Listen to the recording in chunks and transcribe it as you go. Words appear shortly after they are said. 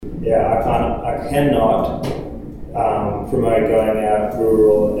I cannot promote going out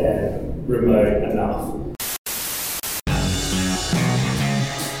rural and remote enough.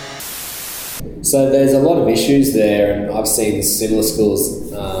 So there's a lot of issues there, and I've seen similar schools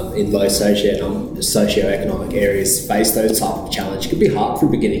in low socioeconomic areas face those type of challenges. It could be hard for a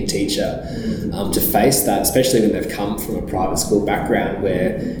beginning teacher to face that, especially when they've come from a private school background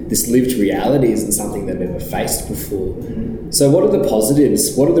where this lived reality isn't something they've ever faced before. So what are the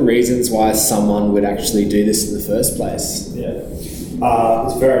positives? What are the reasons why someone would actually do this in the first place?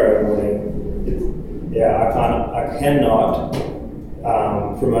 It's very rewarding. I cannot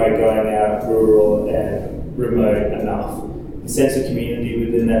promote going out rural and remote enough. The sense of community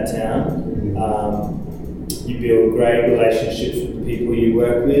within that town. You build great relationships with the people you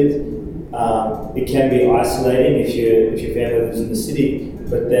work with. It can be isolating if your family lives in the city,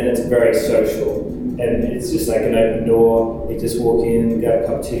 but then it's very social. And it's just like an open door. You just walk in, grab a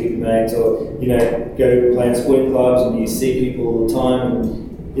cup of tea with your mates, or go play in sporting clubs, and you see people all the time.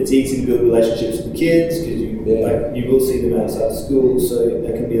 And it's easy to build relationships with the kids because you will see them outside of school, so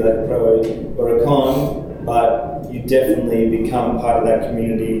that can be like a pro or a con. But you definitely become part of that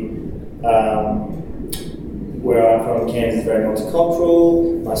community. Where I'm from, Cairns is very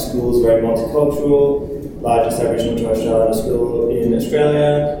multicultural. My school is very multicultural. Largest Aboriginal and Torres Strait Islander school in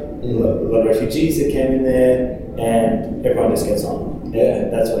Australia. A lot of refugees that came in there, and everyone just gets on. Yeah,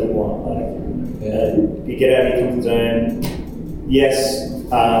 that's what you want. You get out of your comfort zone. Yes,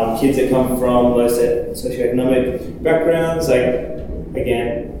 kids that come from low socioeconomic backgrounds,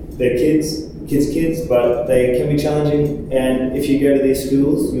 again, they're kids, but they can be challenging. And if you go to these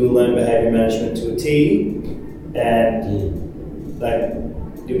schools, you'll learn behaviour management to a T, and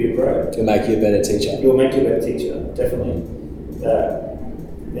you'll be a pro. It'll make you a better teacher. It'll make you a better teacher, definitely.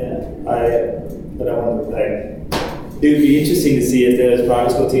 I don't want to it would be interesting to see if there's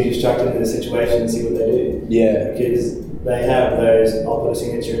private school teachers chucked into the situation and see what they do. Yeah. Because they have those, I'll put a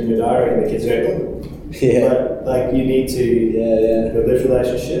signature in your diary, and the kids go, but you need to build those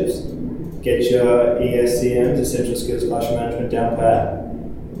relationships, get your ESCMs, Essential Skills Classroom Management, down pat,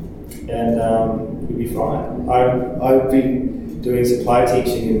 and you'll be fine. I've been doing supply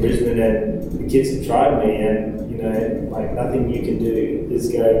teaching in Brisbane, and the kids have tried me, and nothing you can do is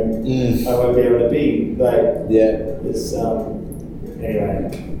going, I won't be able to be. It's, anyway,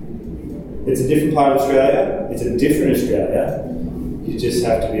 it's a different part of Australia. It's a different Australia. You just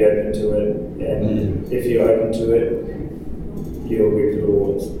have to be open to it. And if you're open to it, you'll reap the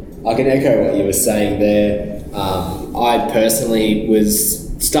rewards. I can echo what you were saying there. I personally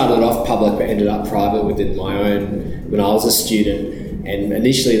started off public but ended up private within my own when I was a student. And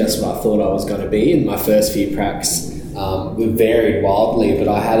initially that's what I thought I was going to be. In my first few pracs varied wildly, but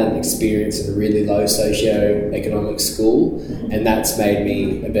I had an experience in a really low socio-economic school, and that's made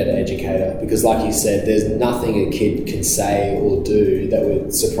me a better educator, because like you said, there's nothing a kid can say or do that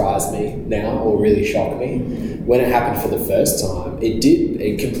would surprise me now or really shock me. When it happened for the first time,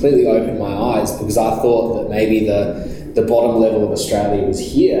 it completely opened my eyes, because I thought that maybe the bottom level of Australia was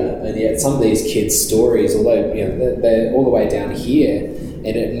here, and yet some of these kids' stories, although they're all the way down here,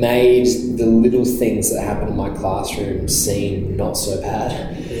 and it made the little things that happen in my classroom seem not so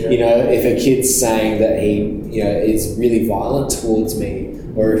bad. If a kid's saying that he is really violent towards me,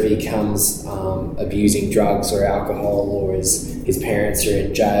 or if he comes abusing drugs or alcohol, or his parents are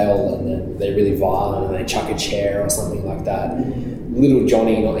in jail and then they're really violent and they chuck a chair or something like that, little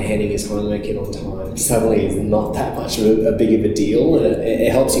Johnny not handing his homework in on time suddenly is not that much of a big of a deal, and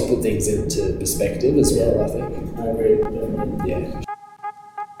it helps you put things into perspective as well, I think. I agree, definitely. Yeah.